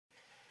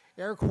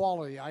Air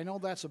quality, I know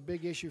that's a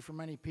big issue for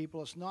many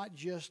people. It's not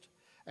just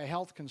a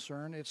health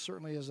concern. It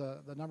certainly is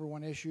the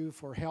 #1 issue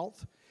for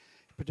health,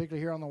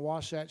 particularly here on the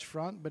Wasatch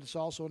Front, but it's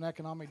also an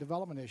economic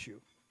development issue.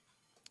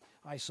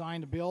 I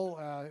signed a bill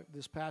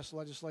this past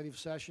legislative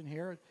session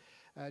here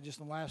just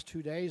in the last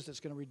 2 days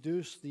that's going to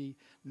reduce the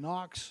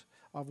NOx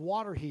of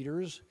water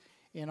heaters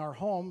in our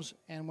homes,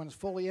 and when it's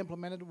fully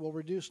implemented, will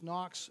reduce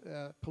NOx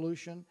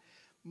pollution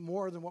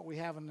more than what we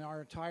have in our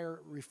entire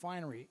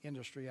refinery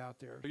industry out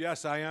there.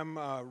 Yes, I am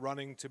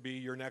running to be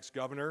your next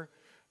governor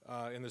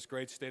in this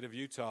great state of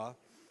Utah,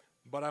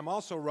 but I'm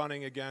also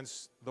running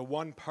against the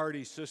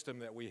one-party system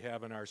that we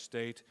have in our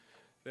state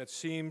that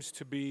seems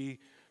to be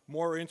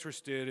more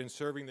interested in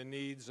serving the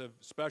needs of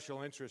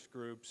special interest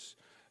groups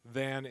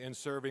than in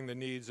serving the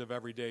needs of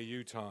everyday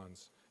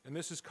Utahns. And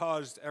this has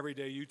caused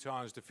everyday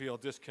Utahns to feel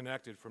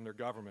disconnected from their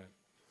government.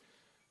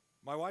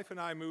 My wife and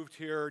I moved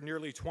here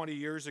nearly 20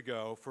 years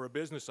ago for a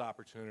business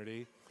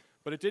opportunity,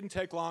 but it didn't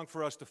take long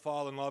for us to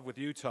fall in love with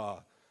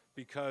Utah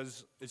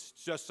because it's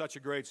just such a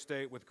great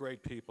state with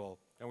great people,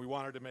 and we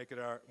wanted to make it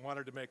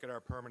our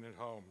permanent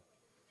home.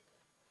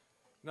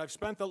 And I've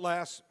spent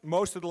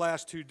most of the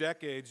last 2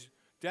 decades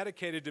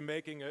dedicated to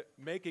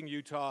making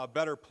Utah a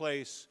better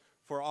place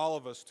for all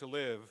of us to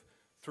live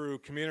through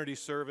community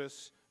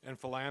service and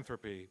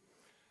philanthropy.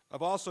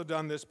 I've also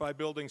done this by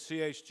building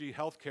CHG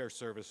Healthcare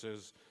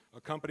Services,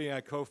 a company I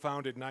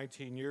co-founded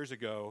 19 years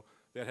ago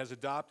that has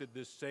adopted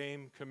this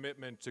same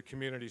commitment to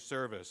community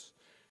service.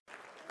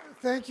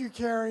 Thank you,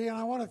 Kerry, and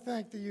I want to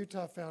thank the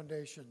Utah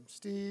Foundation.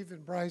 Steve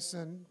and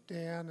Bryson,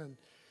 Dan,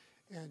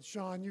 and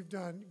Sean, you've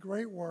done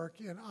great work,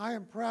 and I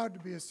am proud to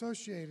be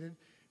associated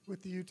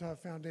with the Utah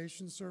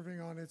Foundation, serving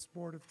on its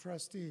Board of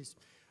Trustees.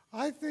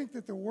 I think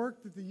that the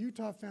work that the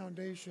Utah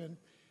Foundation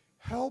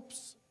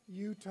helps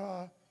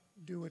Utah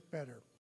do it better.